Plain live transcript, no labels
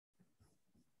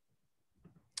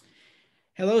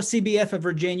Hello, CBF of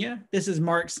Virginia. This is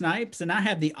Mark Snipes, and I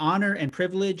have the honor and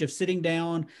privilege of sitting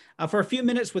down for a few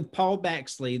minutes with Paul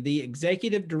Baxley, the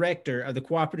Executive Director of the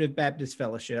Cooperative Baptist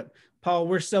Fellowship. Paul,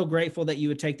 we're so grateful that you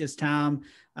would take this time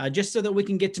just so that we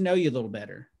can get to know you a little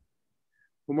better.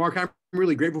 Well, Mark, I'm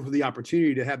really grateful for the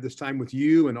opportunity to have this time with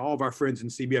you and all of our friends in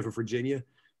CBF of Virginia.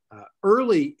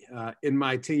 Early in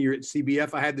my tenure at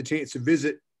CBF, I had the chance to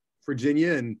visit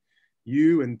Virginia, and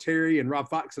you and Terry and Rob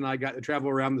Fox and I got to travel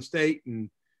around the state and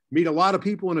meet a lot of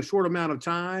people in a short amount of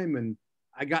time. And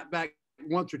I got back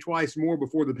once or twice more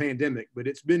before the pandemic, but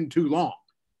it's been too long.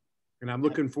 And I'm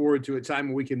looking forward to a time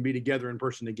when we can be together in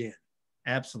person again.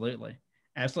 Absolutely.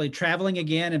 Absolutely. Traveling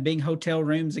again and being hotel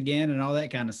rooms again and all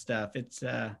that kind of stuff. It's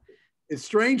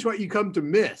strange what you come to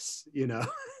miss, you know.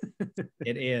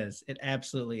 It is. It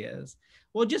absolutely is.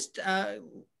 Well, just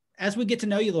as we get to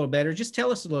know you a little better, just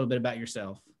tell us a little bit about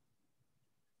yourself.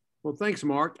 Well, thanks,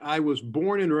 Mark. I was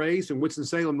born and raised in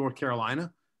Winston-Salem, North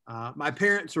Carolina. My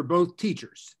parents are both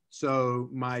teachers. So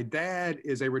my dad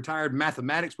is a retired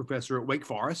mathematics professor at Wake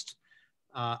Forest.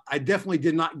 I definitely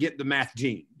did not get the math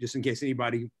gene, just in case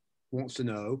anybody wants to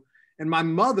know. And my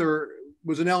mother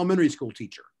was an elementary school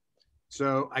teacher.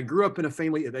 So I grew up in a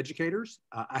family of educators.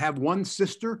 I have one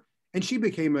sister, and she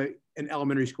became an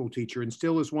elementary school teacher and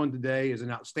still is one today as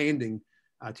an outstanding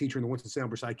teacher in the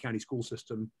Winston-Salem-Forsyth County school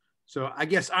system. So I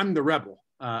guess I'm the rebel.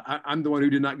 I'm the one who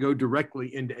did not go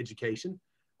directly into education.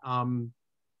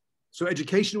 So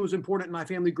education was important in my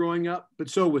family growing up, but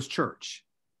so was church.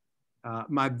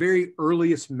 My very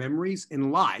earliest memories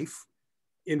in life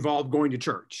involved going to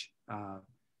church.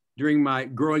 During my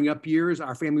growing up years,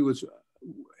 our family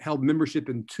held membership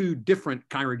in two different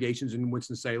congregations in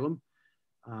Winston-Salem.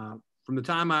 From the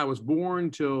time I was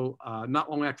born till not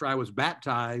long after I was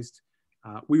baptized,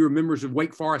 we were members of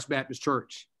Wake Forest Baptist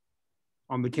Church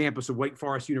on the campus of Wake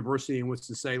Forest University in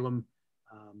Winston-Salem.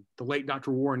 The late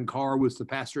Dr. Warren Carr was the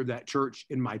pastor of that church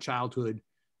in my childhood.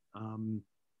 Some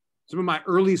of my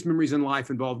earliest memories in life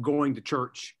involved going to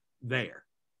church there.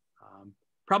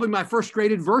 Probably my first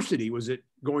grade adversity was at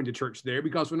going to church there,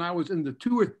 because when I was in the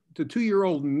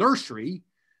 2-year-old nursery,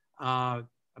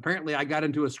 apparently I got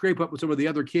into a scrape up with some of the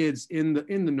other kids in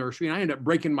the nursery, and I ended up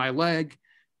breaking my leg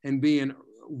and being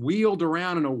wheeled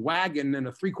around in a wagon in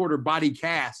a 3/4 body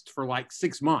cast for like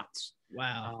 6 months.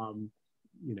 Wow.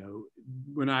 You know,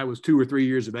 when I was 2 or 3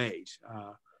 years of age.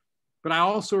 But I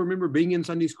also remember being in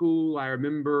Sunday school. I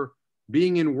remember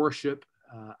being in worship.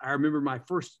 I remember my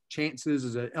first chances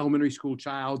as an elementary school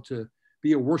child to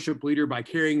be a worship leader by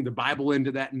carrying the Bible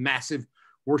into that massive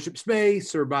worship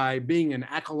space, or by being an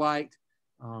acolyte.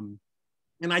 And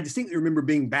I distinctly remember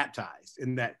being baptized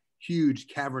in that huge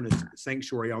cavernous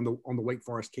sanctuary on the Wake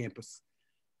Forest campus.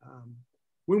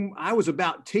 When I was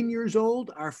about 10 years old,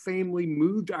 our family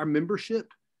moved our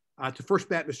membership to First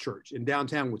Baptist Church in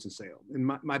downtown Winston-Salem. And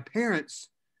my parents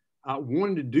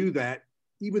wanted to do that,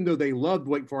 even though they loved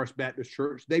Wake Forest Baptist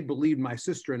Church. They believed my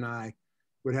sister and I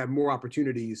would have more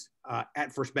opportunities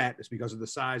at First Baptist because of the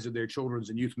size of their children's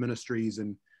and youth ministries.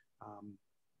 And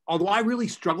although I really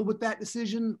struggled with that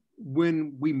decision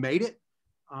when we made it,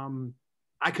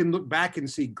 I can look back and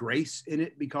see grace in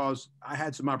it, because I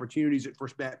had some opportunities at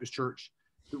First Baptist Church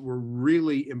that were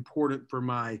really important for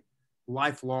my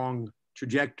lifelong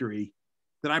trajectory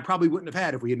that I probably wouldn't have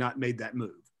had if we had not made that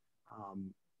move.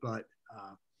 But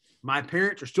my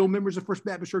parents are still members of First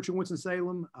Baptist Church in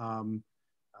Winston-Salem.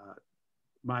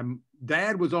 My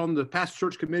dad was on the pastor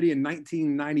search committee in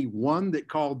 1991 that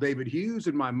called David Hughes,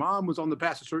 and my mom was on the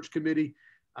pastor search committee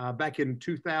back in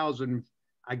 2000,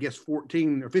 I guess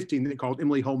 14 or 15, that called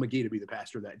Emily Hull McGee to be the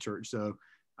pastor of that church. So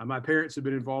my parents have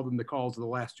been involved in the calls of the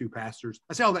last two pastors.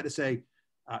 I say all that to say,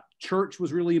 church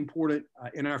was really important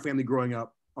in our family growing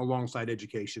up alongside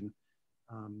education.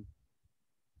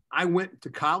 I went to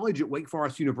college at Wake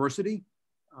Forest University.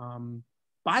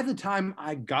 By the time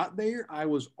I got there, I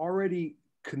was already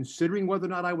considering whether or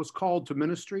not I was called to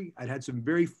ministry. I'd had some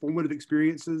very formative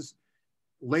experiences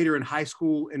later in high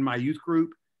school in my youth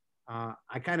group.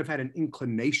 I kind of had an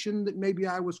inclination that maybe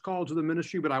I was called to the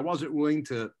ministry, but I wasn't willing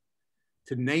to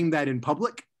name that in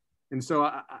public. And so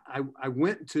I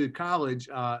went to college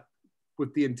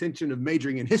with the intention of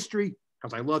majoring in history,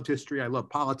 because I loved history. I loved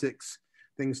politics,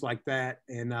 things like that.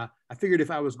 And I figured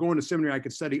if I was going to seminary, I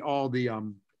could study all the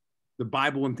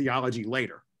Bible and theology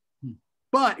later.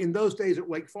 But in those days at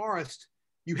Wake Forest,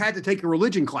 you had to take a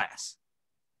religion class.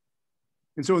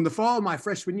 And so in the fall of my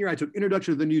freshman year, I took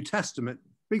Introduction to the New Testament,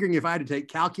 figuring if I had to take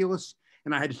calculus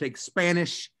and I had to take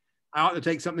Spanish, I ought to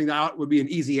take something that I ought would be an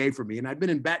easy A for me. And I'd been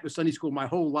in Baptist Sunday school my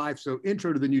whole life, so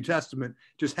Intro to the New Testament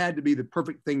just had to be the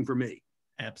perfect thing for me.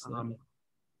 Absolutely.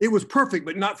 It was perfect,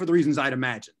 but not for the reasons I'd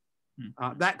imagined.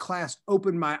 That class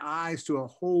opened my eyes to a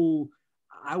whole,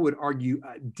 I would argue,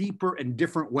 deeper and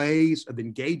different ways of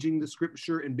engaging the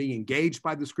scripture and being engaged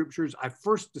by the scriptures. I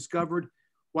first discovered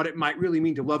what it might really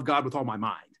mean to love God with all my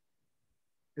mind,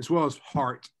 as well as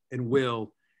heart and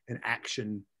will and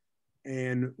action.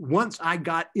 And once I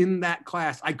got in that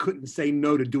class, I couldn't say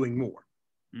no to doing more.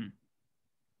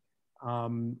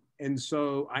 And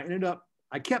so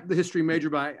I kept the history major,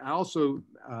 but I also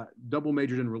double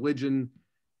majored in religion.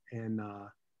 And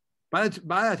by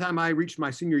the time I reached my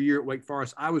senior year at Wake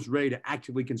Forest, I was ready to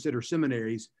actively consider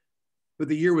seminaries, but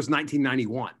the year was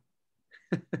 1991.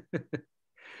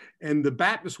 And the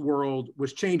Baptist world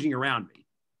was changing around me.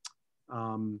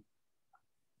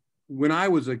 When I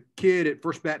was a kid at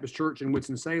First Baptist Church in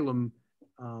Winston-Salem,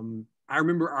 I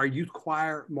remember our youth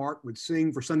choir, Mark, would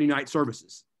sing for Sunday night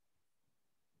services,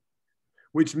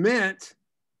 which meant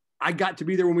I got to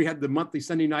be there when we had the monthly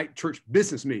Sunday night church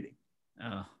business meeting.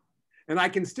 Oh. And I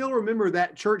can still remember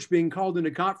that church being called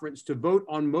into conference to vote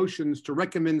on motions to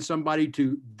recommend somebody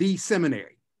to the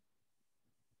seminary.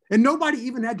 And nobody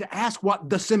even had to ask what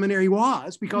the seminary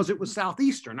was because it was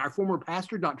Southeastern. Our former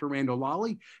pastor, Dr. Randall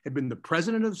Lawley, had been the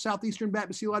president of Southeastern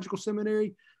Baptist Theological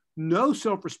Seminary. No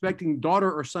self-respecting daughter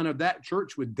or son of that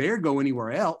church would dare go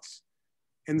anywhere else.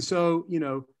 And so,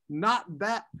 not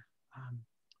that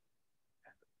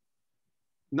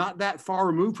far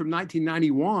removed from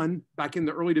 1991, back in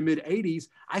the early to mid 80s,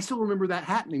 I still remember that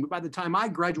happening. But by the time I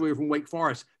graduated from Wake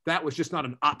Forest, that was just not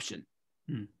an option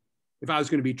if I was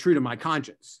going to be true to my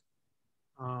conscience.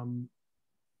 And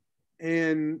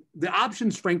the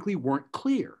options, frankly, weren't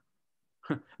clear.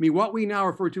 I mean, what we now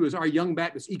refer to as our young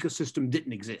Baptist ecosystem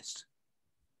didn't exist.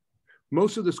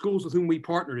 Most of the schools with whom we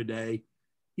partner today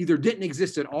either didn't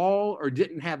exist at all or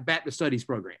didn't have Baptist studies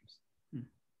programs.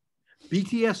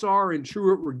 BTSR and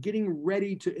Truett were getting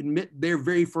ready to admit their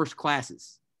very first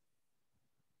classes.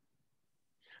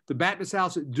 The Baptist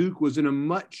House at Duke was in a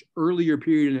much earlier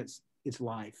period in its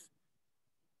life.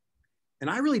 And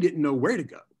I really didn't know where to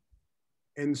go.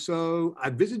 And so I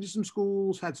visited some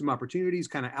schools, had some opportunities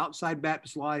kind of outside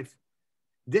Baptist life,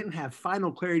 didn't have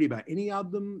final clarity about any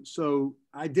of them. So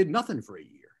I did nothing for a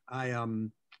year. I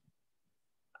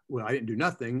didn't do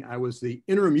nothing. I was the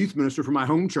interim youth minister for my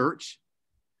home church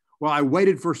while I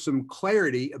waited for some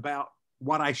clarity about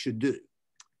what I should do.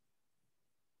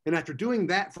 And after doing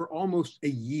that for almost a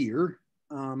year,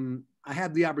 I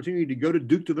had the opportunity to go to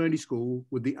Duke Divinity School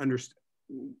with the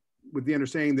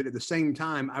understanding that at the same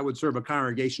time, I would serve a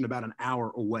congregation about an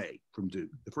hour away from Duke,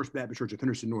 the First Baptist Church of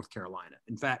Henderson, North Carolina.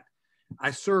 In fact,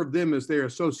 I served them as their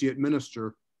associate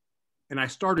minister, and I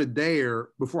started there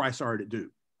before I started at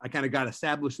Duke. I kind of got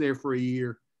established there for a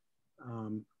year.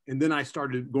 And then I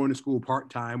started going to school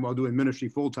part-time while doing ministry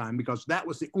full-time because that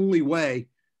was the only way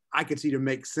I could see to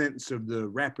make sense of the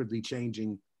rapidly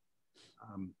changing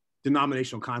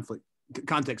denominational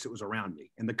context that was around me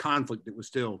and the conflict that was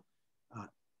still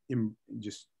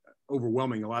just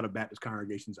overwhelming a lot of Baptist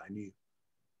congregations I knew.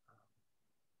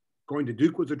 Going to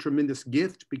Duke was a tremendous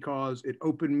gift because it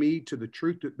opened me to the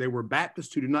truth that there were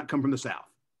Baptists who did not come from the South.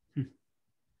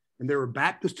 And there were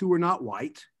Baptists who were not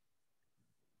white.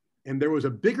 And there was a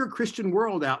bigger Christian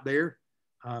world out there,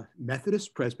 Methodists,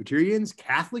 Presbyterians,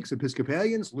 Catholics,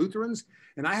 Episcopalians, Lutherans.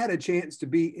 And I had a chance to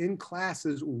be in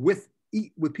classes with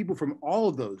people from all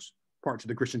of those parts of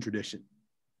the Christian tradition,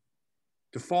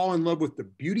 to fall in love with the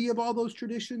beauty of all those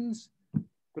traditions,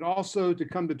 but also to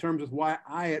come to terms with why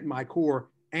I, at my core,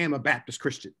 am a Baptist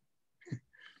Christian.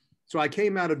 So I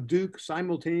came out of Duke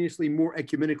simultaneously more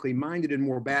ecumenically minded and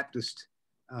more Baptist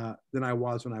than I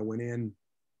was when I went in.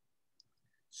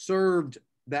 Served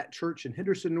that church in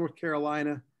Henderson, North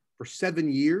Carolina for 7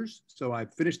 years. So I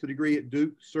finished the degree at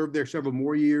Duke, served there several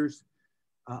more years,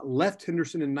 left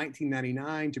Henderson in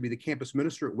 1999 to be the campus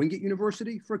minister at Wingate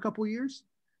University for a couple of years.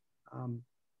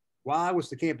 While I was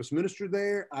the campus minister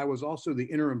there, I was also the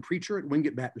interim preacher at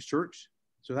Wingate Baptist Church.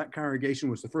 So that congregation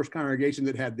was the first congregation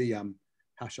that had the,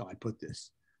 how shall I put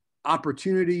this,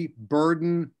 opportunity,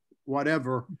 burden,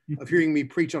 whatever, of hearing me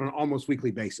preach on an almost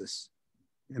weekly basis.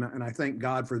 And I thank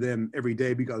God for them every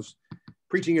day because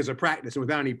preaching is a practice, and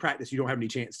without any practice, you don't have any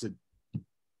chance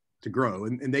to grow.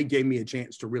 And they gave me a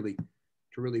chance to really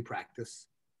practice.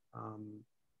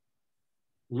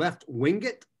 Left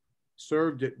Wingate,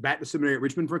 served at Baptist Seminary at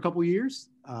Richmond for a couple of years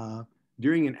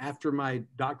during and after my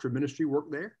doctorate of ministry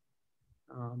work there.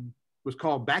 Was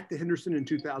called back to Henderson in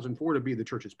 2004 to be the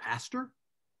church's pastor.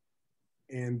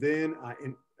 And then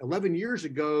 11 years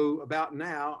ago, about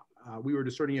now, we were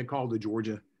discerning a call to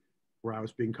Georgia, where I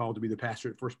was being called to be the pastor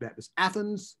at First Baptist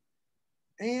Athens.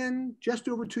 And just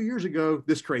over 2 years ago,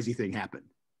 this crazy thing happened.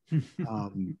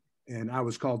 And I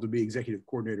was called to be executive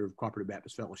coordinator of Cooperative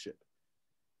Baptist Fellowship.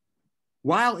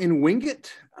 While in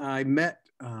Wingate, I met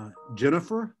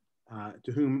Jennifer,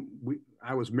 to whom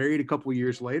I was married a couple of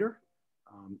years later.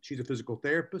 She's a physical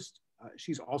therapist.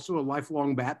 She's also a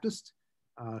lifelong Baptist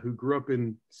who grew up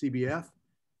in CBF.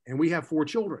 And we have 4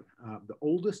 children. The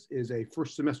oldest is a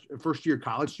first year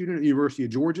college student at the University of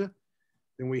Georgia.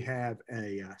 Then we have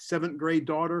a 7th grade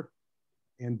daughter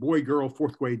and boy-girl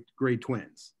 4th grade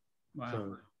twins. Wow.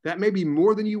 So that may be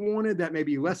more than you wanted. That may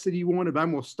be less than you wanted, but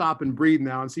I'm going to stop and breathe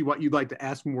now and see what you'd like to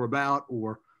ask more about,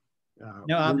 or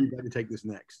where you'd like to take this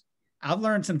next. I've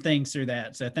learned some things through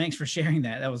that. So thanks for sharing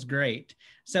that. That was great.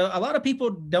 So a lot of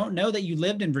people don't know that you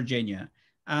lived in Virginia.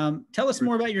 Tell us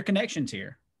more about your connections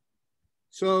here.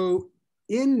 So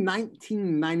in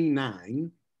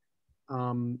 1999,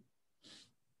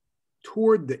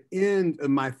 toward the end of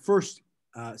my first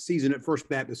season at First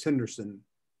Baptist Henderson,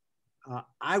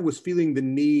 I was feeling the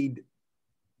need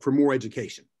for more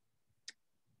education.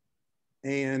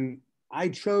 And I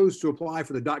chose to apply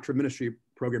for the Doctor of Ministry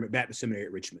program at Baptist Seminary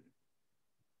at Richmond.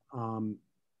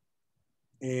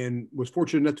 And was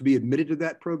fortunate enough to be admitted to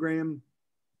that program.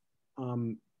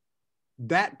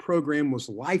 That program was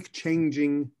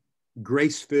life-changing,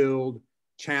 grace-filled,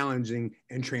 challenging,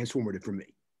 and transformative for me.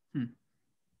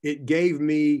 It gave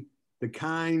me the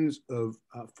kinds of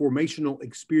formational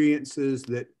experiences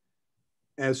that,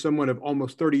 as someone of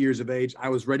almost 30 years of age, I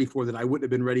was ready for, that I wouldn't have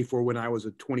been ready for when I was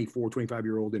a 24,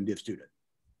 25-year-old MDiv student.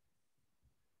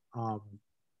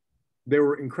 There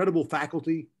were incredible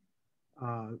faculty.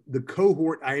 The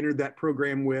cohort I entered that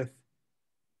program with,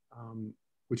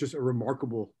 which is a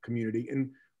remarkable community.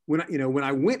 And when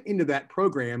I went into that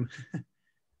program,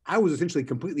 I was essentially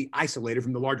completely isolated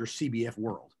from the larger CBF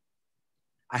world.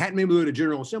 I hadn't been able to go to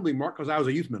General Assembly, Mark, because I was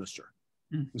a youth minister.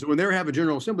 And so when they were having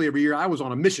General Assembly every year, I was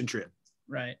on a mission trip.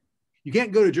 Right. You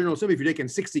can't go to General Assembly if you're taking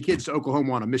 60 kids to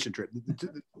Oklahoma on a mission trip.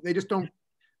 They just don't,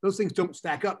 those things don't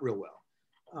stack up real well.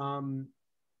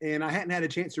 And I hadn't had a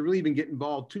chance to really even get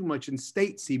involved too much in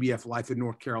state CBF life in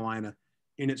North Carolina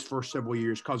in its first several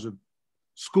years because of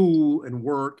school and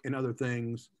work and other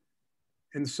things.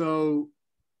 And so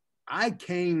I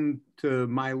came to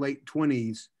my late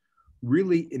 20s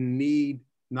really in need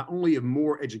not only of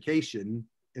more education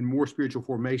and more spiritual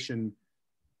formation,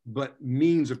 but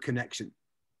means of connection.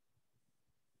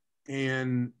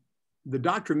 And the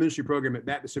Doctor of Ministry program at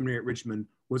Baptist Seminary at Richmond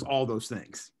was all those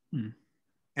things,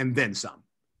 and then some.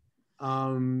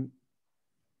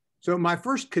 So my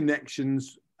first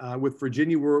connections with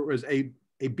Virginia was a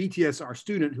BTSR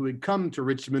student who had come to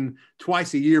Richmond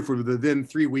twice a year for the then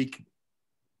 3-week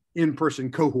in-person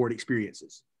cohort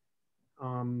experiences.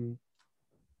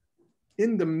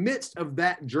 In the midst of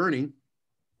that journey,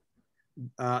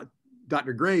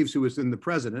 Dr. Graves, who was then the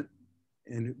president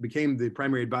and became the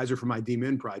primary advisor for my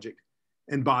DMin project,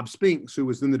 and Bob Spinks, who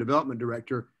was then the development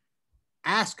director,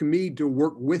 asked me to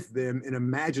work with them in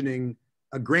imagining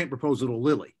a grant proposal to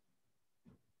Lilly.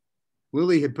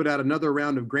 Lilly had put out another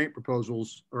round of grant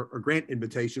proposals or grant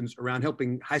invitations around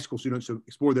helping high school students to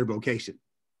explore their vocation.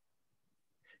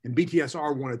 And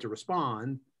BTSR wanted to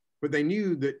respond, but they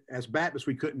knew that as Baptists,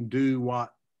 we couldn't do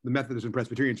what the Methodists and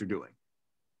Presbyterians are doing,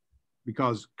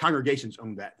 because congregations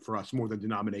own that for us more than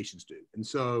denominations do. And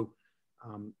so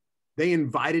they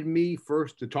invited me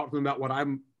first to talk to them about what I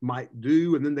might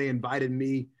do, and then they invited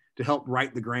me to help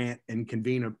write the grant and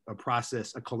convene a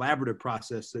process, a collaborative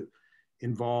process that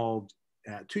involved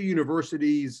 2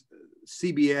 universities,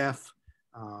 CBF,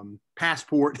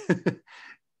 Passport,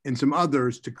 and some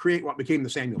others to create what became the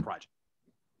Samuel Project.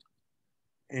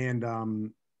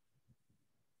 And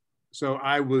so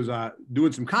I was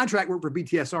doing some contract work for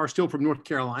BTSR, still from North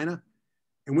Carolina.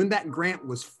 And when that grant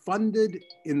was funded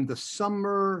in the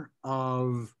summer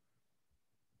of,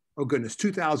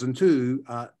 2002,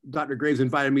 Dr. Graves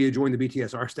invited me to join the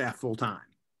BTSR staff full time.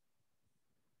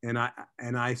 And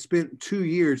I spent 2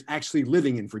 years actually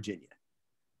living in Virginia.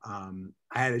 I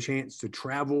had a chance to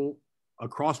travel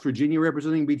across Virginia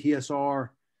representing BTSR,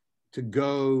 to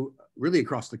go really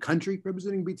across the country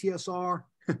representing BTSR.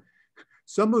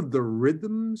 Some of the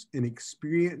rhythms and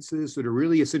experiences that are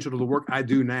really essential to the work I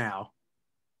do now,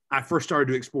 I first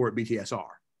started to explore at BTSR.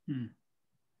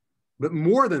 But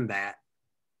more than that,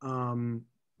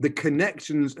 the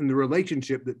connections and the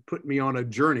relationship that put me on a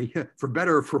journey, for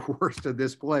better or for worse, to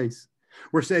this place,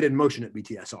 were set in motion at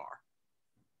BTSR.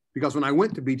 Because when I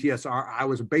went to BTSR, I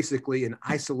was basically an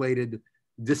isolated,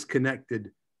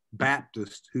 disconnected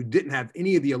Baptist who didn't have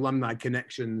any of the alumni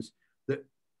connections that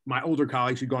my older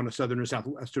colleagues who'd gone to Southern or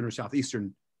Southwestern or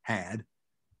Southeastern had.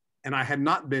 And I had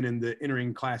not been in the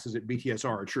entering classes at BTSR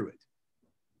or Truett.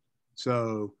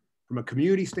 So from a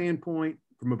community standpoint,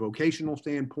 from a vocational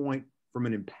standpoint,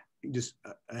 from just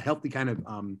a healthy kind of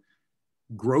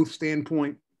growth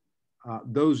standpoint.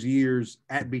 Those years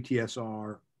at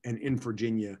BTSR and in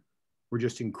Virginia were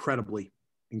just incredibly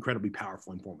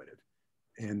powerful and informative.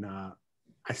 And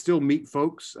I still meet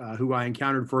folks who I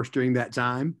encountered first during that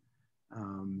time.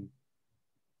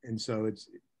 And so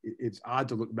it's odd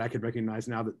to look back and recognize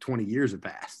now that 20 years have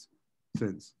passed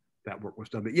since that work was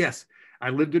done. But yes,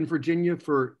 I lived in Virginia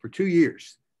for 2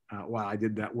 years while I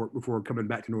did that work before coming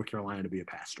back to North Carolina to be a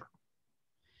pastor.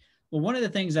 Well, one of the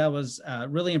things I was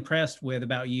really impressed with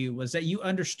about you was that you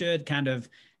understood kind of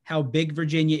how big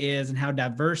Virginia is and how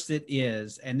diverse it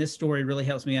is. And this story really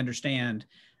helps me understand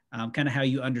kind of how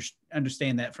you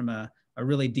understand that from a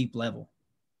really deep level.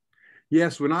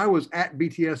 Yes, when I was at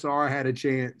BTSR, I had a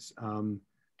chance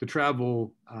to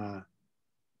travel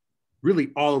really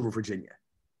all over Virginia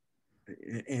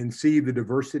and see the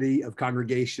diversity of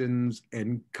congregations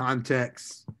and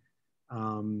contexts.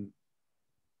 And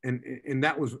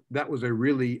that was a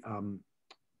really,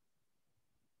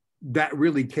 that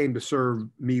really came to serve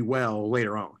me well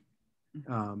later on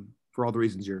for all the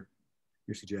reasons you're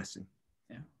suggesting.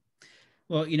 Yeah.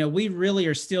 Well, we really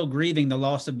are still grieving the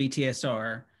loss of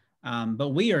BTSR. But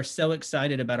we are so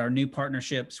excited about our new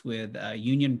partnerships with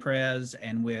Union Pres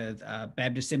and with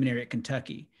Baptist Seminary at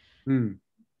Kentucky.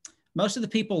 Most of the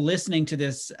people listening to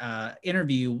this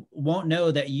interview won't know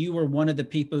that you were one of the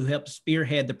people who helped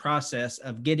spearhead the process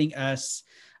of getting us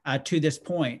to this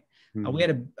point. We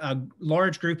had a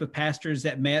large group of pastors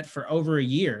that met for over a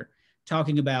year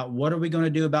talking about what are we going to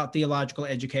do about theological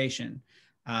education.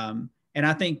 And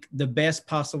I think the best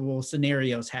possible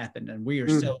scenarios happened, and we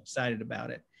are so excited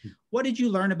about it. What did you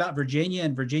learn about Virginia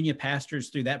and Virginia pastors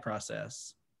through that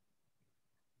process?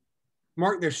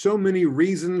 Mark, there's so many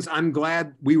reasons I'm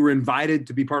glad we were invited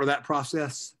to be part of that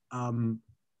process.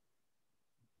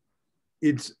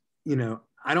 It's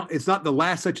not the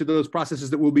last such of those processes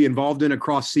that we'll be involved in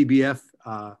across CBF,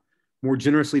 more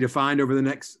generously defined over the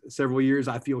next several years,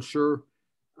 I feel sure.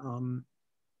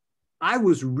 I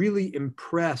was really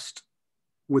impressed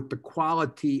with the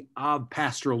quality of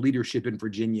pastoral leadership in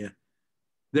Virginia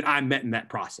that I met in that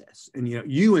process. And,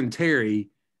 you and Terry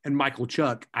and Michael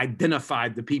Chuck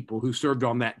identified the people who served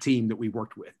on that team that we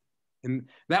worked with. And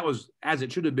that was, as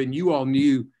it should have been, you all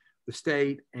knew the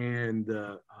state and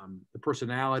the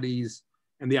personalities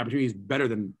and the opportunities better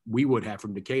than we would have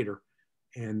from Decatur.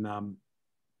 And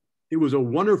it was a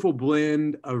wonderful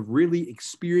blend of really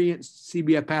experienced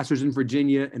CBF pastors in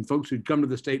Virginia and folks who'd come to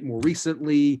the state more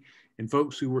recently and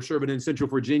folks who were serving in Central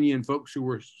Virginia and folks who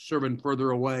were serving further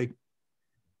away.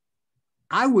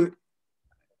 I was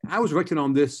reflecting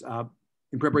on this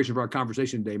in preparation for our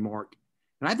conversation today, Mark.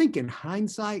 And I think in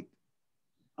hindsight,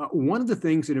 one of the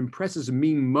things that impresses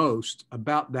me most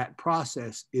about that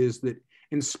process is that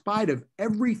in spite of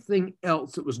everything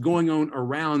else that was going on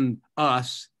around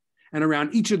us and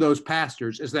around each of those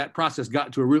pastors, as that process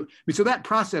got to so that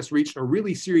process reached a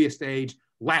really serious stage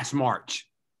last March,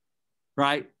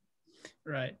 right?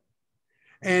 Right.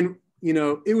 And,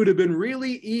 it would have been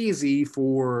really easy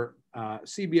for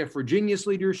CBF Virginia's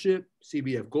leadership,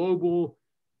 CBF Global,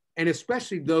 and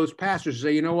especially those pastors to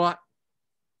say, you know what?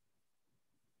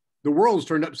 The world's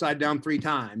turned upside down 3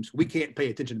 times. We can't pay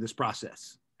attention to this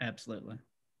process. Absolutely.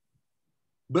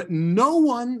 But no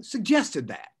one suggested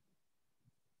that.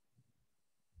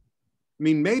 I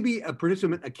mean, maybe a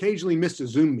participant occasionally missed a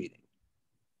Zoom meeting,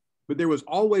 but there was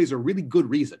always a really good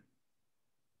reason.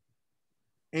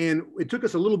 And it took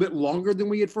us a little bit longer than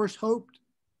we had first hoped.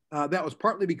 That was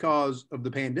partly because of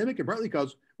the pandemic and partly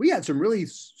because we had some really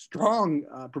strong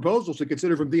proposals to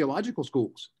consider from theological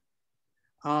schools.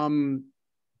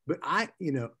 But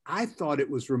I thought it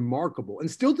was remarkable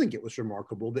and still think it was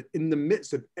remarkable that in the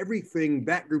midst of everything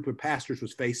that group of pastors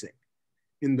was facing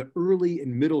in the early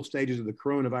and middle stages of the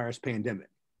coronavirus pandemic,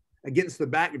 against the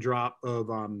backdrop of,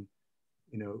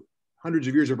 hundreds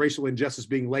of years of racial injustice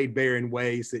being laid bare in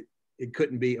ways that it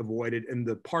couldn't be avoided, and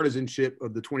the partisanship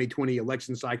of the 2020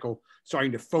 election cycle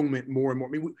starting to foment more and more.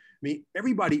 I mean,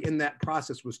 everybody in that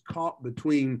process was caught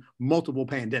between multiple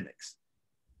pandemics,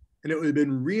 and it would have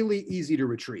been really easy to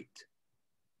retreat.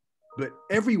 But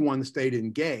everyone stayed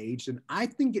engaged, and I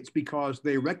think it's because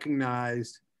they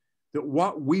recognized that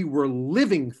what we were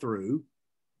living through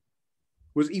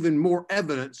was even more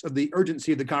evidence of the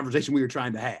urgency of the conversation we were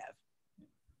trying to have.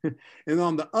 And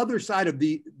on the other side of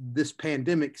this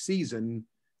pandemic season,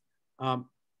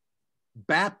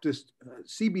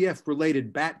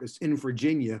 CBF-related Baptists in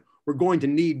Virginia were going to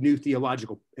need new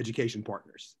theological education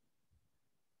partners.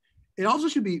 It also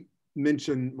should be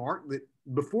mentioned, Mark, that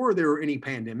before there were any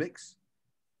pandemics,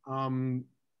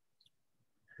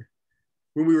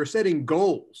 when we were setting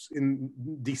goals in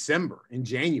December and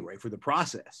January for the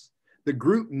process, the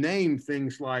group named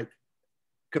things like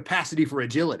capacity for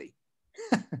agility,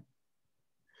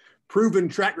 proven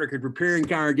track record preparing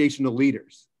congregational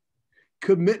leaders,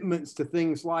 commitments to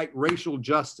things like racial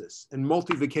justice and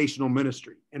multi-vocational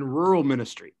ministry and rural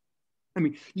ministry. I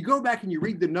mean, you go back and you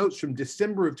read the notes from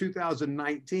December of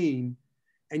 2019,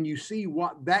 and you see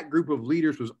what that group of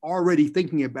leaders was already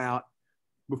thinking about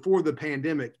before the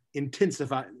pandemic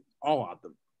intensified all of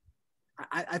them.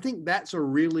 I think that's a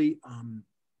really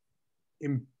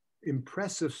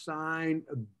impressive sign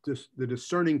of the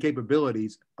discerning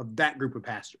capabilities of that group of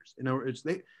pastors. In other words,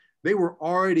 they were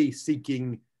already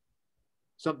seeking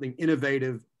something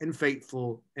innovative and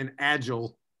faithful and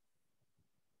agile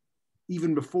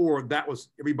even before that was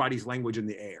everybody's language in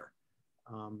the air.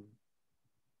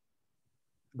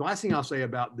 The last thing I'll say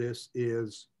about this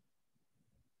is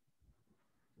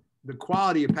the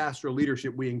quality of pastoral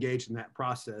leadership we engaged in that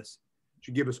process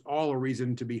should give us all a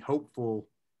reason to be hopeful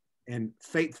and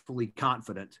faithfully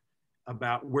confident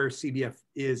about where CBF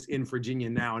is in Virginia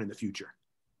now and in the future.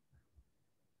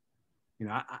 You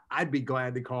know, I'd be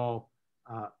glad to call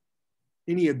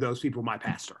any of those people my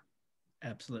pastor.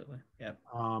 Absolutely, yeah.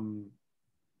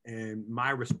 And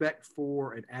my respect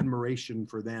for and admiration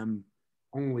for them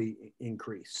only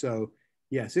increased. So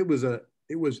yes, it was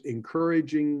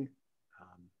encouraging,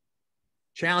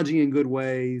 challenging in good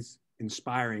ways,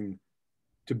 inspiring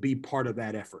to be part of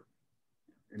that effort.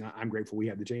 And I'm grateful we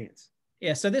had the chance.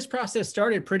 Yeah, so this process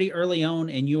started pretty early on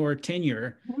in your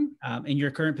tenure, in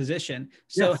your current position.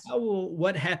 So Yes. how will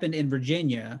what happened in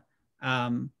Virginia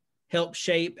help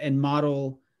shape and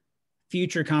model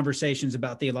future conversations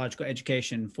about theological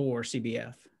education for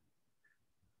CBF?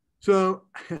 So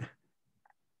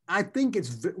I think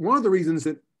it's one of the reasons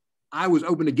that I was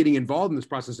open to getting involved in this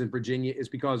process in Virginia is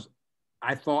because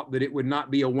I thought that it would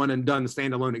not be a one and done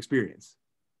standalone experience.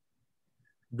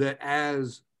 That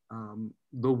as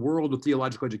the world of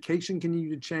theological education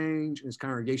continued to change, as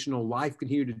congregational life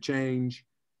continued to change,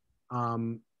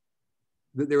 that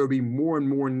there would be more and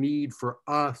more need for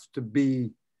us to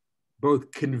be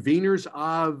both conveners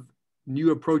of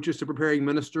new approaches to preparing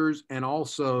ministers and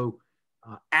also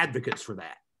advocates for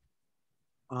that.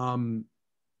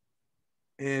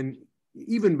 And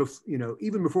even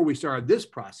before we started this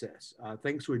process,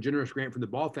 thanks to a generous grant from the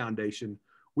Ball Foundation,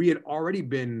 we had already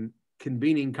been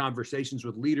convening conversations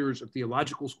with leaders of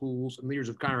theological schools and leaders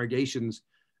of congregations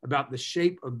about the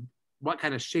shape of what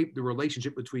kind of shape the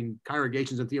relationship between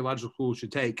congregations and theological schools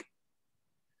should take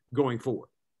going forward.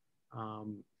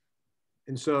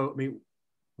 And so, I mean,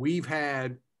 we've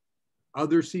had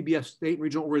other CBF state and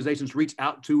regional organizations reach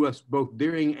out to us both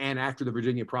during and after the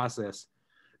Virginia process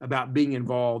about being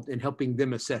involved in helping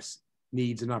them assess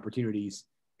needs and opportunities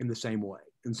in the same way.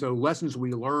 And so lessons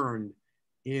we learned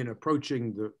in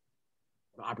approaching the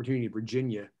opportunity in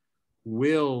Virginia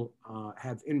will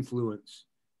have influence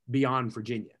beyond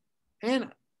Virginia.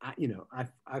 And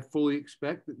I fully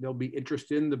expect that there'll be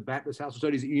interest in the Baptist House of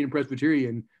Studies at Union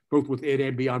Presbyterian, both within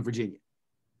and beyond Virginia.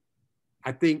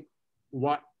 I think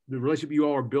what the relationship you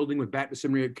all are building with Baptist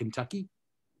Seminary of Kentucky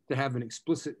to have an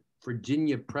explicit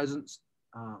Virginia presence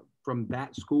from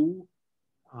that school,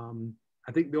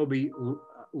 I think there'll be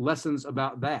lessons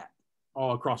about that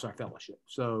all across our fellowship.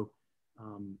 So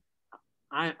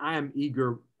I am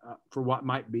eager for what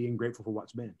might be and grateful for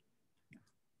what's been.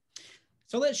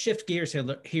 So let's shift gears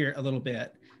here a little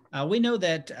bit. We know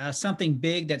that something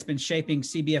big that's been shaping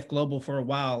CBF Global for a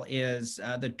while is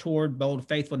the Toward Bold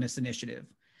Faithfulness Initiative.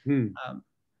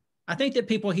 I think that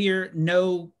people here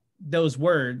know those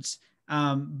words,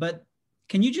 but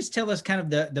can you just tell us kind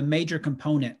of the major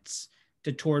components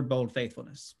to Toward Bold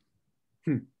Faithfulness?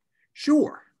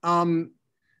 Sure.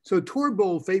 So Toward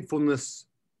Bold Faithfulness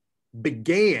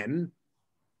began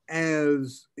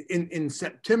as in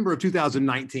September of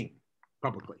 2019,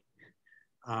 publicly.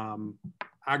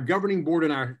 Our governing board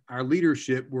and our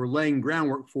leadership were laying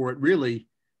groundwork for it really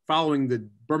following the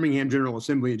Birmingham General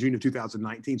Assembly in June of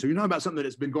 2019. So you're talking about something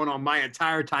that's been going on my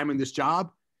entire time in this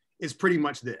job is pretty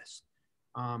much this.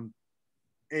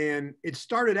 And it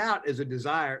started out as a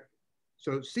desire.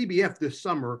 So CBF this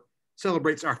summer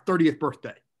celebrates our 30th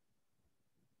birthday.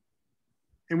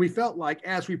 And we felt like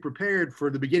as we prepared for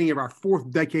the beginning of our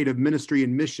 4th decade of ministry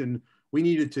and mission, we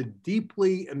needed to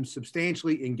deeply and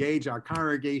substantially engage our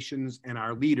congregations and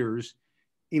our leaders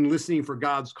in listening for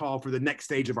God's call for the next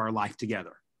stage of our life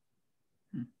together.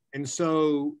 And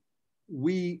so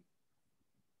we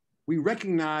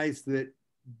recognized that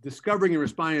discovering and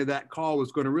responding to that call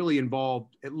was going to really involve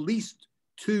at least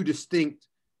 2 distinct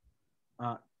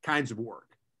kinds of work.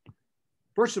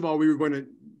 First of all, we were going to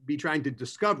be trying to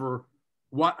discover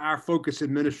what our focus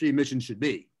in ministry and mission should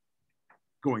be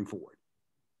going forward.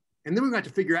 And then we got to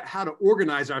figure out how to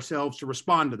organize ourselves to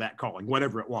respond to that calling,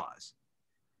 whatever it was.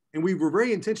 And we were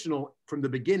very intentional from the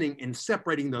beginning in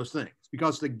separating those things,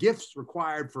 because the gifts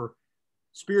required for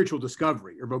spiritual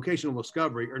discovery or vocational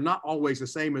discovery are not always the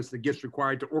same as the gifts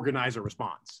required to organize a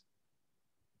response.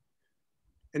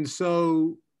 And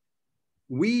so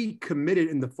we committed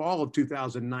in the fall of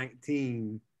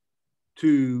 2019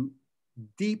 to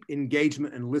deep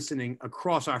engagement and listening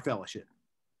across our fellowship.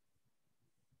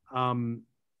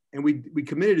 And we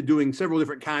committed to doing several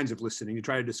different kinds of listening to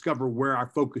try to discover where our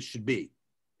focus should be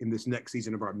in this next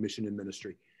season of our mission and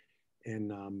ministry.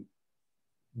 And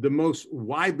the most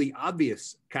widely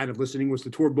obvious kind of listening was the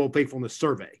Toward Bold Faithfulness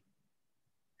survey,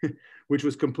 which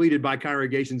was completed by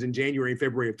congregations in January and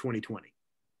February of 2020.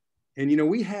 And, you know,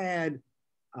 we had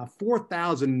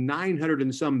 4,900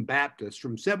 and some Baptists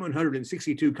from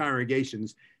 762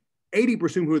 congregations.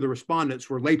 80% who were the respondents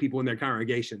were lay people in their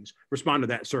congregations respond to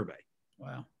that survey.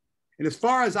 Wow. And as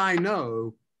far as I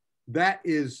know, that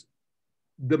is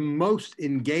the most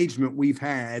engagement we've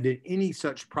had in any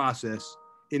such process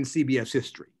in CBF's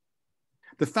history.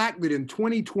 The fact that in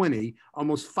 2020,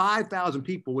 almost 5,000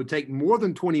 people would take more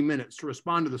than 20 minutes to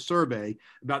respond to the survey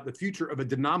about the future of a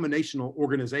denominational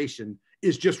organization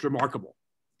is just remarkable.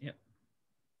 Yep.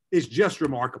 It's just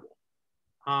remarkable.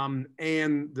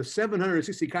 And the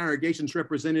 760 congregations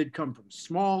represented come from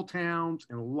small towns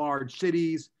and large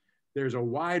cities. There's a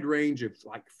wide range of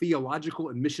like theological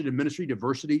and mission and ministry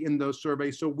diversity in those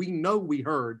surveys. So we know we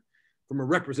heard from a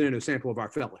representative sample of our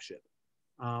fellowship.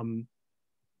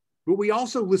 But we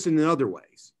also listened in other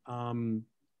ways.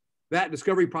 That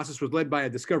discovery process was led by a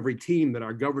discovery team that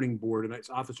our governing board and its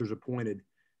officers appointed.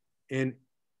 And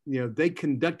you know, they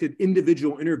conducted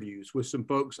individual interviews with some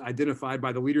folks identified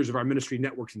by the leaders of our ministry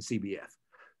networks in CBF,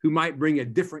 who might bring a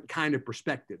different kind of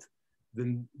perspective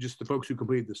than just the folks who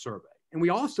completed the survey. And we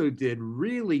also did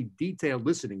really detailed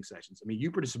listening sessions. I mean,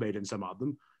 you participated in some of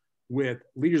them with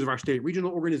leaders of our state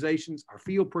regional organizations, our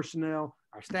field personnel,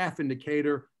 our staff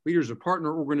indicator, leaders of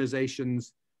partner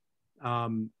organizations,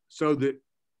 so that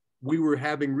we were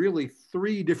having really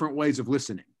 3 different ways of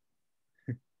listening.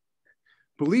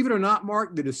 Believe it or not,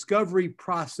 Mark, the discovery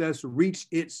process reached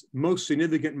its most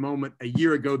significant moment a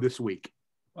year ago this week.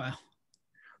 Wow.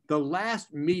 The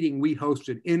last meeting we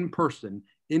hosted in person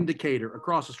in Decatur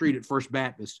across the street at First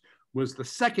Baptist was the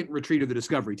second retreat of the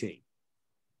discovery team.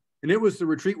 And it was the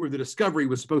retreat where the discovery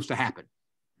was supposed to happen.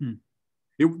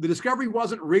 The discovery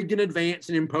wasn't rigged in advance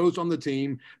and imposed on the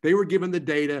team. They were given the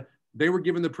data. They were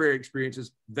given the prayer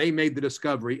experiences. They made the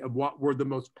discovery of what were the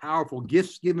most powerful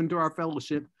gifts given to our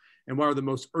fellowship and what are the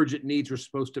most urgent needs we're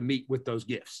supposed to meet with those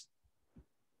gifts.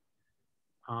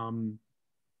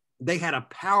 They had a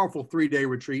powerful 3-day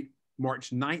retreat, March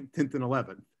 9th, 10th, and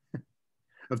 11th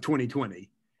of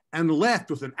 2020, and left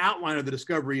with an outline of the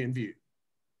discovery in view.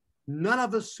 None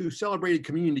of us who celebrated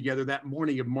communion together that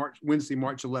morning of Wednesday,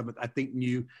 March 11th, I think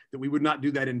knew that we would not do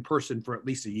that in person for at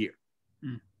least a year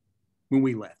when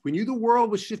we left. We knew the world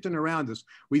was shifting around us.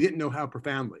 We didn't know how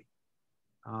profoundly.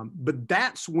 But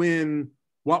that's when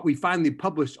what we finally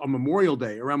published on Memorial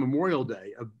Day, around Memorial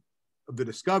Day of the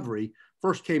discovery,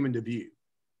 first came into view.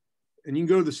 And you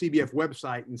can go to the CBF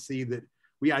website and see that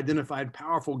we identified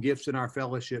powerful gifts in our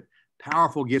fellowship,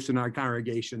 powerful gifts in our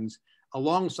congregations,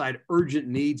 alongside urgent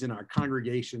needs in our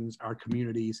congregations, our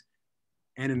communities,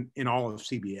 and in all of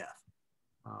CBF.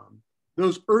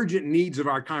 Those urgent needs of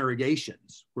our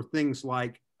congregations were things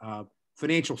like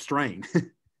financial strain,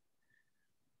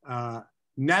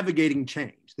 navigating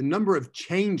change, the number of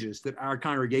changes that our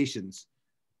congregations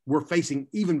were facing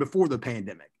even before the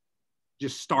pandemic,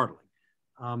 just startling.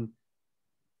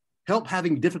 Help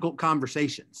having difficult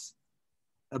conversations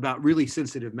about really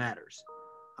sensitive matters.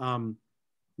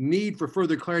 Need for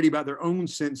further clarity about their own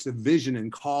sense of vision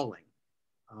and calling.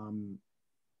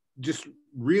 Just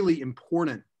really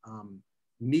important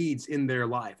needs in their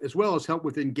life, as well as help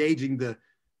with engaging the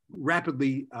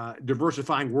rapidly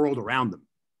diversifying world around them.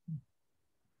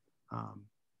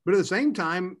 But at the same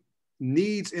time,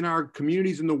 needs in our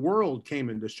communities in the world came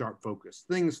into sharp focus.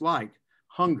 Things like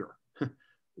hunger,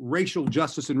 racial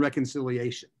justice and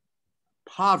reconciliation,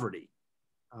 poverty,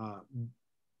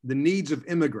 the needs of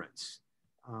immigrants,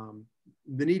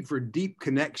 the need for deep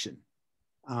connection.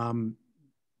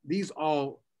 These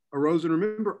all arose. And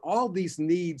remember, all these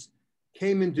needs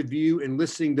came into view in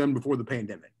listening done before the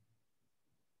pandemic.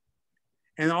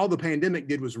 And all the pandemic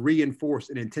did was reinforce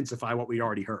and intensify what we'd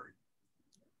already heard.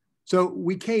 So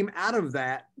we came out of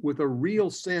that with a real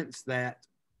sense that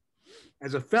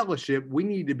as a fellowship, we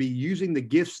need to be using the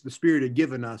gifts the Spirit had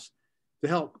given us to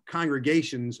help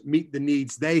congregations meet the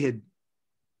needs they had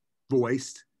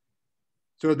voiced,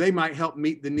 so they might help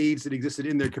meet the needs that existed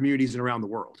in their communities and around the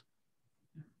world.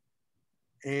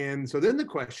 And so then the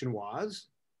question was,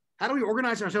 how do we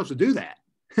organize ourselves to do that?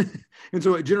 And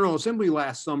so at General Assembly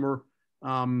last summer,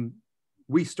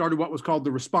 we started what was called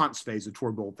the response phase of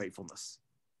Toward Bold Faithfulness.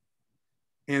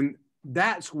 And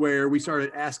that's where we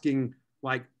started asking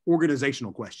like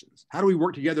organizational questions. How do we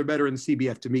work together better in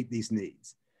CBF to meet these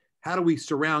needs? How do we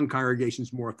surround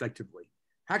congregations more effectively?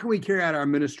 How can we carry out our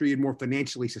ministry in more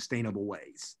financially sustainable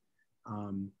ways?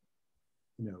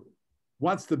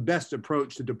 What's the best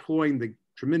approach to deploying the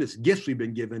tremendous gifts we've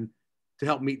been given to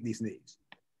help meet these needs?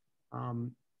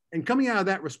 And coming out of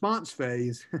that response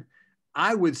phase,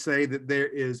 I would say that there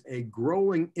is a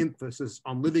growing emphasis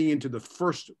on living into the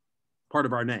first part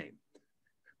of our name,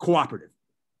 cooperative.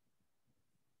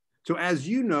 So as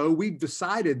you know, we've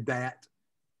decided that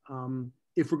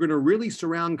if we're going to really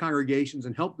surround congregations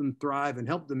and help them thrive and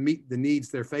help them meet the needs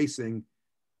they're facing,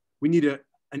 we need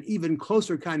an even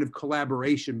closer kind of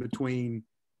collaboration between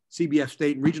CBF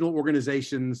state and regional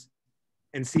organizations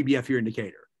and CBF here in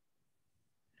Decatur.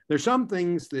 There's some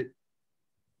things that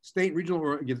state and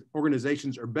regional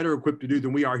organizations are better equipped to do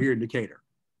than we are here in Decatur.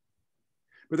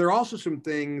 But there are also some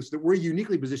things that we're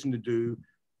uniquely positioned to do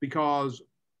because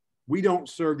we don't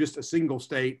serve just a single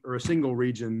state or a single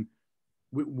region.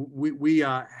 We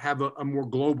have a more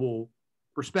global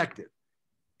perspective.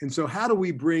 And so how do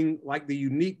we bring like the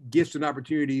unique gifts and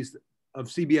opportunities of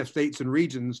CBF states and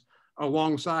regions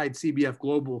alongside CBF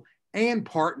Global and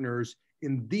partners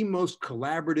in the most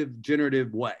collaborative,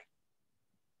 generative way?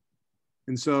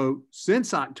 And so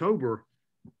since October,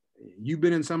 you've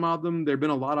been in some of them, there've been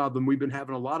a lot of them. We've been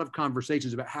having a lot of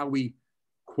conversations about how we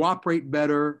cooperate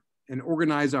better and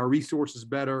organize our resources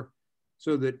better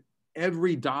so that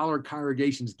every dollar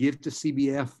congregations give to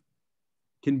CBF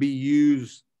can be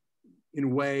used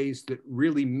in ways that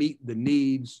really meet the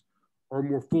needs or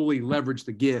more fully leverage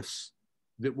the gifts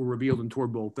that were revealed in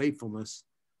Toward Bold Faithfulness,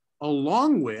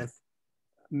 along with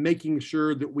making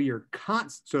sure that we are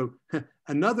constant. So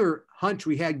another hunch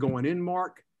we had going in,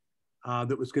 Mark,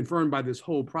 that was confirmed by this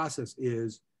whole process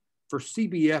is for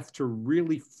CBF to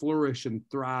really flourish and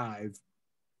thrive,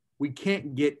 we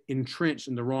can't get entrenched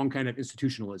in the wrong kind of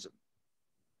institutionalism.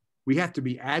 We have to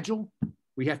be agile.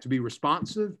 We have to be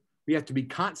responsive. We have to be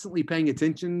constantly paying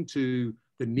attention to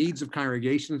the needs of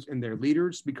congregations and their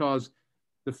leaders, because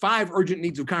the 5 urgent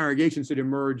needs of congregations that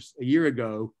emerged a year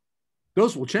ago,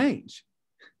 those will change.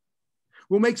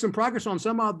 We'll make some progress on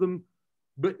some of them,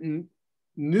 but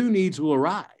new needs will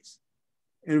arise.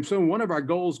 And so one of our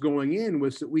goals going in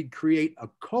was that we'd create a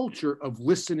culture of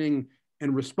listening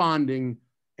and responding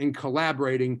and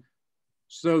collaborating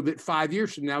so that 5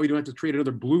 years from now, we don't have to create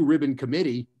another blue ribbon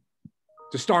committee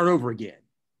to start over again.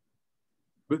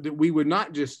 But that we would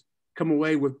not just come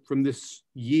away from this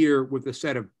year with a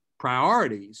set of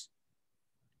priorities,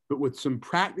 but with some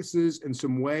practices and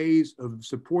some ways of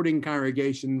supporting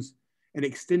congregations and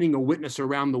extending a witness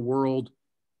around the world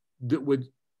that would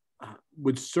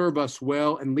serve us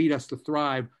well and lead us to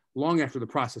thrive long after the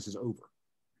process is over.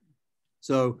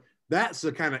 So that's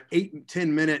a kind of 8 to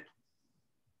 10 minute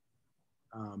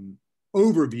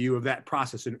overview of that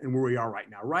process and where we are right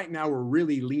now. Right now, we're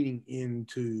really leaning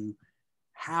into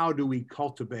how do we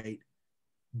cultivate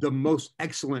the most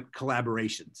excellent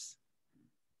collaborations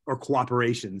or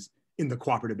cooperations in the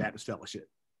Cooperative Baptist Fellowship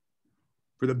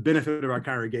for the benefit of our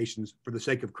congregations, for the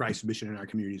sake of Christ's mission in our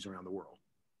communities around the world.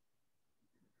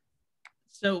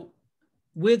 So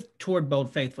with Toward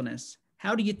Bold Faithfulness,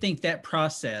 how do you think that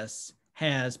process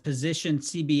has positioned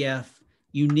CBF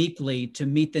uniquely to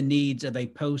meet the needs of a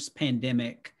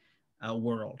post-pandemic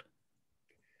world?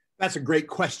 That's a great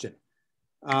question.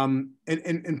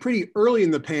 And pretty early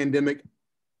in the pandemic,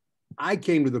 I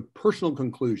came to the personal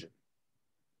conclusion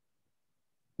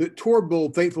that Toward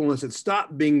Bold Faithfulness had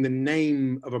stopped being the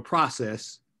name of a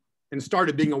process and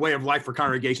started being a way of life for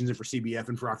congregations and for CBF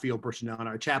and for our field personnel and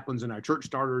our chaplains and our church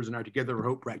starters and our Together for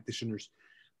Hope practitioners,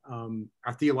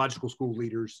 our theological school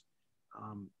leaders,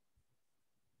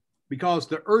 because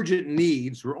the urgent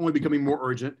needs were only becoming more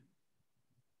urgent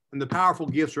and the powerful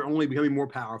gifts are only becoming more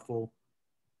powerful.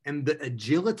 And the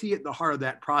agility at the heart of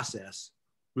that process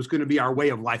was going to be our way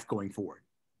of life going forward.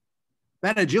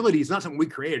 That agility is not something we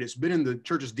created. It's been in the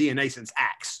church's DNA since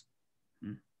Acts.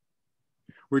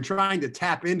 We're trying to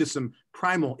tap into some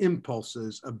primal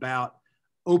impulses about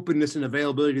openness and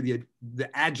availability to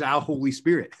the agile Holy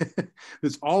Spirit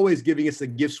that's always giving us the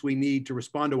gifts we need to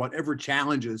respond to whatever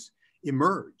challenges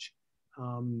emerge.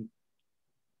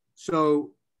 So,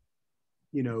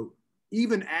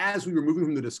 even as we were moving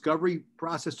from the discovery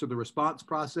process to the response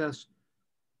process,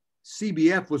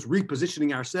 CBF was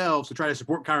repositioning ourselves to try to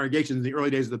support congregations in the early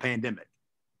days of the pandemic.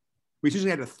 We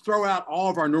essentially had to throw out all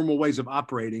of our normal ways of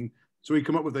operating so we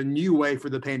come up with a new way for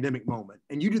the pandemic moment.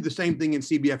 And you did the same thing in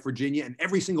CBF Virginia, and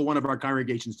every single one of our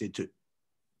congregations did too.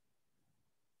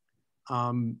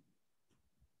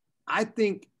 I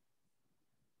think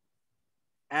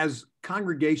as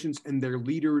congregations and their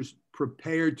leaders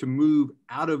prepared to move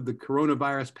out of the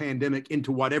coronavirus pandemic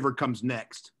into whatever comes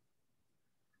next,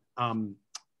 the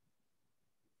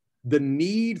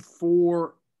need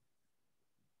for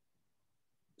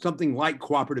something like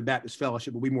Cooperative Baptist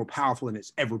Fellowship will be more powerful than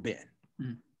it's ever been.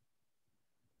 Mm.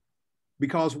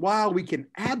 Because while we can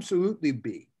absolutely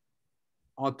be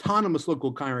autonomous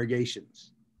local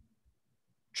congregations,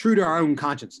 true to our own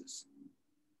consciences,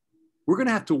 we're going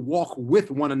to have to walk with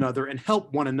one another and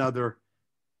help one another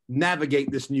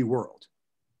navigate this new world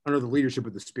under the leadership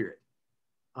of the Spirit.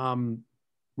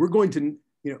 We're going to,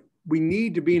 we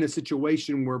need to be in a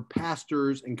situation where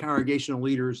pastors and congregational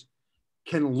leaders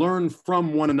can learn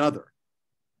from one another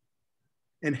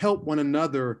and help one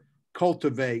another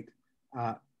cultivate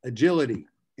agility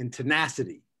and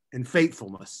tenacity and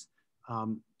faithfulness,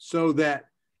 so that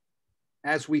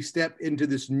as we step into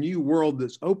this new world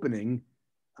that's opening,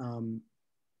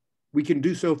 we can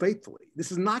do so faithfully.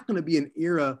 This is not going to be an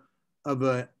era of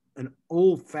an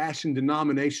old-fashioned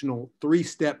denominational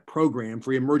three-step program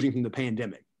for emerging from the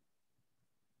pandemic.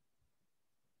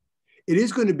 It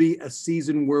is going to be a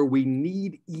season where we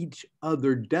need each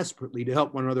other desperately to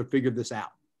help one another figure this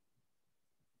out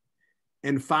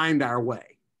and find our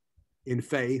way in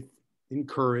faith, in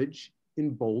courage, in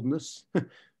boldness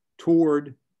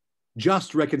toward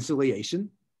just reconciliation,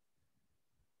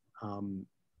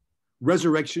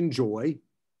 resurrection joy,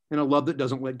 and a love that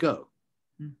doesn't let go.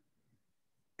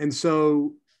 And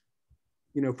so,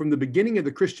 from the beginning of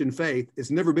the Christian faith,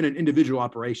 it's never been an individual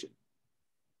operation.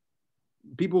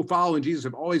 People following Jesus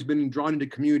have always been drawn into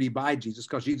community by Jesus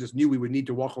because Jesus knew we would need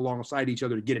to walk alongside each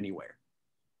other to get anywhere.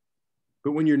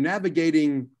 But when you're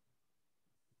navigating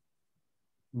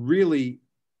really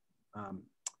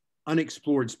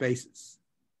unexplored spaces,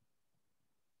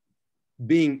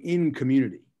 being in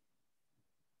community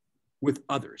with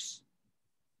others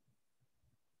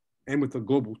and with the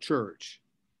global church,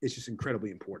 it's just incredibly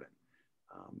important.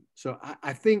 So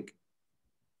I think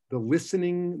the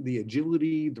listening, the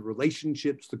agility, the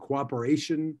relationships, the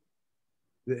cooperation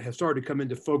that have started to come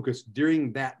into focus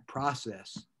during that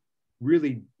process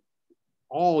really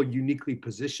all uniquely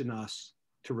position us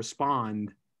to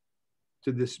respond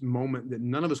to this moment that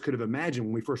none of us could have imagined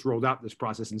when we first rolled out this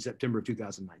process in September of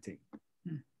 2019.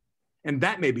 And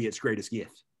that may be its greatest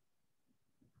gift.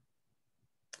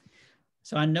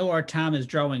 So I know our time is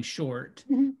drawing short,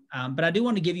 but I do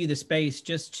want to give you the space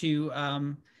just to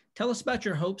tell us about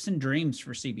your hopes and dreams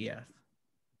for CBF.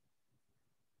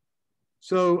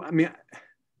 So,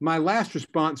 my last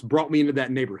response brought me into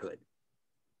that neighborhood.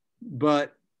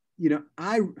 But,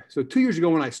 so 2 years ago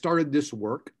when I started this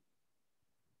work,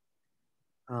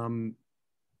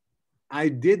 I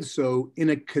did so in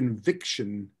a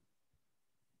conviction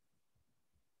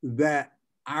that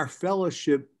our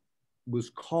fellowship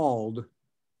was called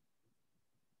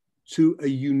to a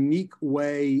unique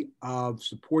way of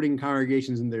supporting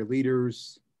congregations and their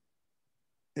leaders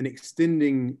and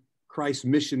extending Christ's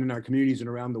mission in our communities and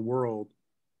around the world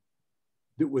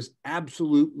that was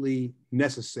absolutely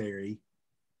necessary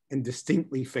and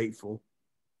distinctly faithful,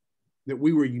 that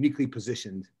we were uniquely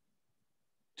positioned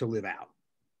to live out.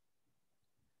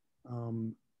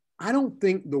 I don't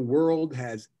think the world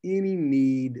has any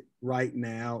need right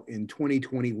now in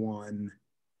 2021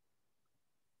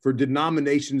 for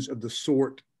denominations of the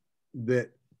sort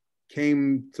that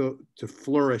came to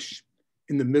flourish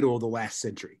in the middle of the last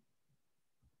century.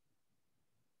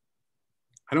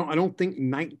 I don't think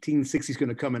 1960 is going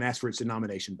to come and ask for its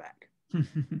denomination back.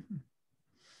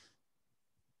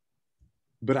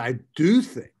 But I do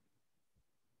think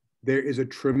there is a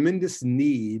tremendous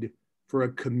need for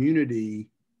a community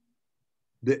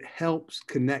that helps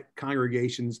connect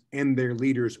congregations and their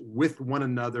leaders with one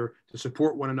another, to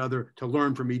support one another, to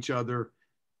learn from each other,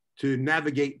 to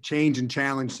navigate change and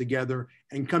challenge together,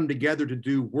 and come together to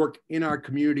do work in our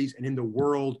communities and in the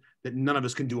world that none of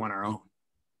us can do on our own.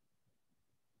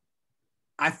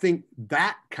 I think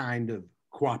that kind of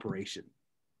cooperation,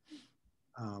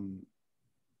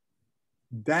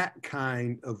 that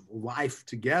kind of life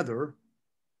together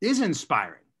is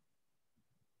inspiring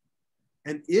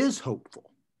and is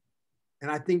hopeful. And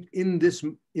I think in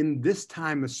this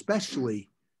time especially,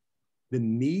 the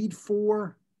need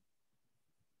for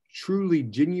truly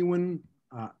genuine,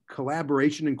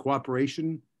 collaboration and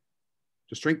cooperation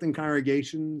to strengthen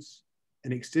congregations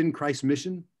and extend Christ's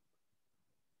mission,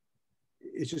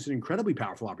 it's just an incredibly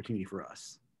powerful opportunity for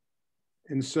us.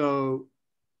 And so,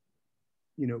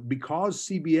 because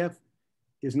CBF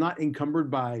is not encumbered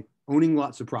by owning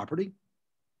lots of property,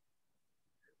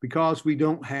 because we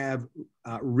don't have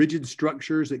rigid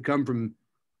structures that come from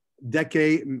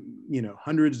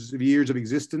hundreds of years of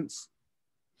existence,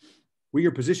 we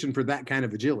are positioned for that kind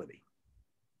of agility.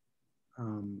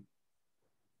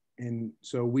 And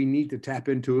so we need to tap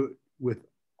into it with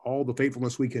all the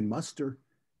faithfulness we can muster.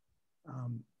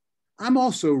 I'm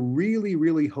also really,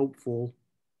 really hopeful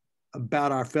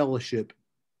about our fellowship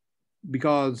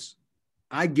because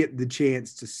I get the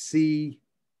chance to see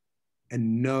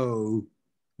and know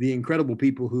the incredible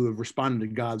people who have responded to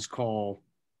God's call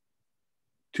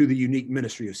to the unique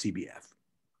ministry of CBF.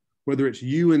 Whether it's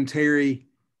you and Terry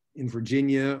in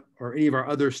Virginia or any of our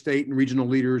other state and regional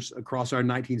leaders across our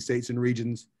 19 states and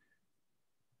regions,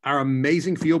 our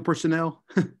amazing field personnel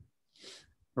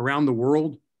around the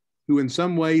world who in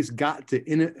some ways got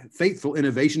to faithful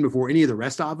innovation before any of the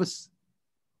rest of us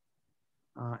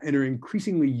and are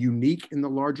increasingly unique in the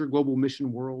larger global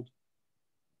mission world.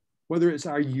 Whether it's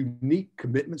our unique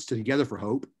commitments to Together for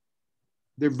Hope,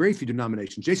 there are very few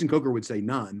denominations, Jason Coker would say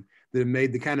none, that have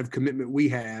made the kind of commitment we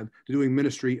have to doing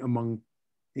ministry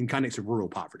in context of rural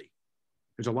poverty.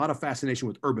 There's a lot of fascination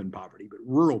with urban poverty, but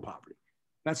rural poverty,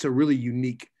 that's a really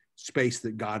unique space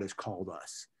that God has called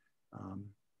us.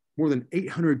 More than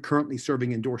 800 currently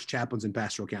serving endorsed chaplains and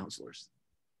pastoral counselors.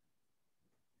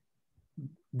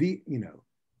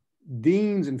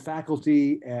 Deans and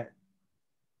faculty at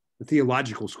the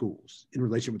theological schools in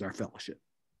relation with our fellowship.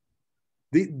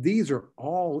 These are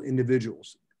all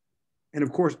individuals. And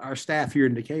of course, our staff here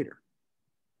in Decatur,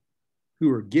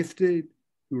 who are gifted,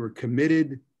 who are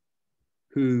committed,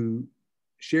 who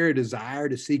share a desire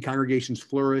to see congregations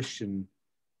flourish and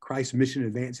Christ's mission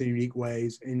advance in unique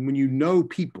ways. And when you know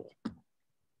people,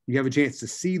 you have a chance to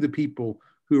see the people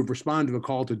who have responded to a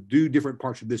call to do different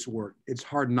parts of this work. It's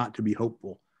hard not to be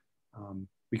hopeful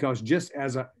because just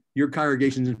as your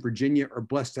congregations in Virginia are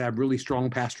blessed to have really strong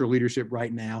pastoral leadership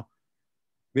right now,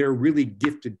 there are really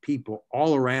gifted people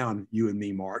all around you and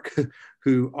me, Mark,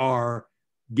 who are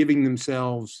giving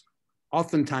themselves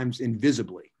oftentimes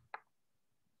invisibly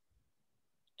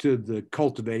to the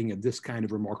cultivating of this kind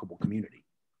of remarkable community.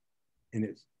 And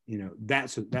it's,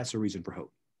 that's a reason for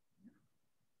hope.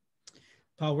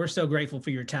 Paul, we're so grateful for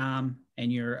your time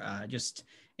and your just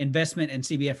investment in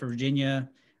CBF for Virginia.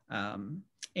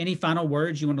 Any final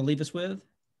words you want to leave us with?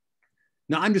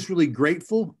 No, I'm just really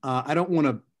grateful. I don't want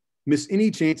to miss any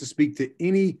chance to speak to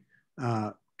any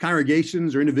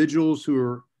congregations or individuals who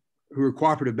are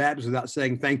Cooperative Baptists without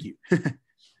saying thank you.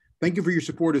 Thank you for your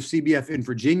support of CBF in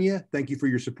Virginia. Thank you for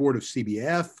your support of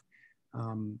CBF.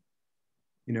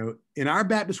 In our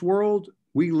Baptist world,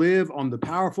 we live on the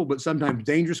powerful but sometimes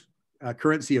dangerous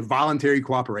currency of voluntary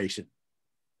cooperation.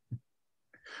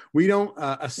 We don't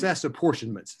assess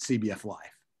apportionments at CBF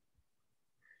Life.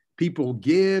 People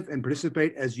give and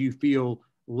participate as you feel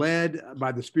led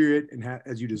by the Spirit and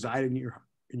as you desire in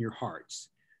your hearts.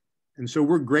 And so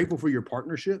we're grateful for your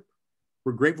partnership.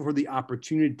 We're grateful for the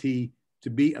opportunity to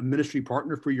be a ministry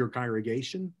partner for your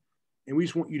congregation. And we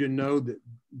just want you to know that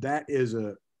that is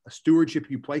a stewardship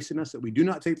you place in us that we do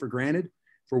not take for granted,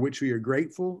 for which we are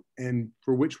grateful, and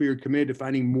for which we are committed to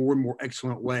finding more and more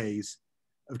excellent ways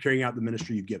of carrying out the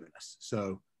ministry you've given us.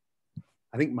 So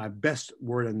I think my best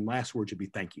word and last word should be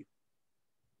thank you.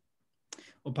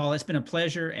 Well, Paul, it's been a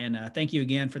pleasure, and thank you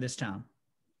again for this time.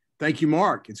 Thank you,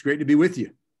 Mark. It's great to be with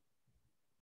you.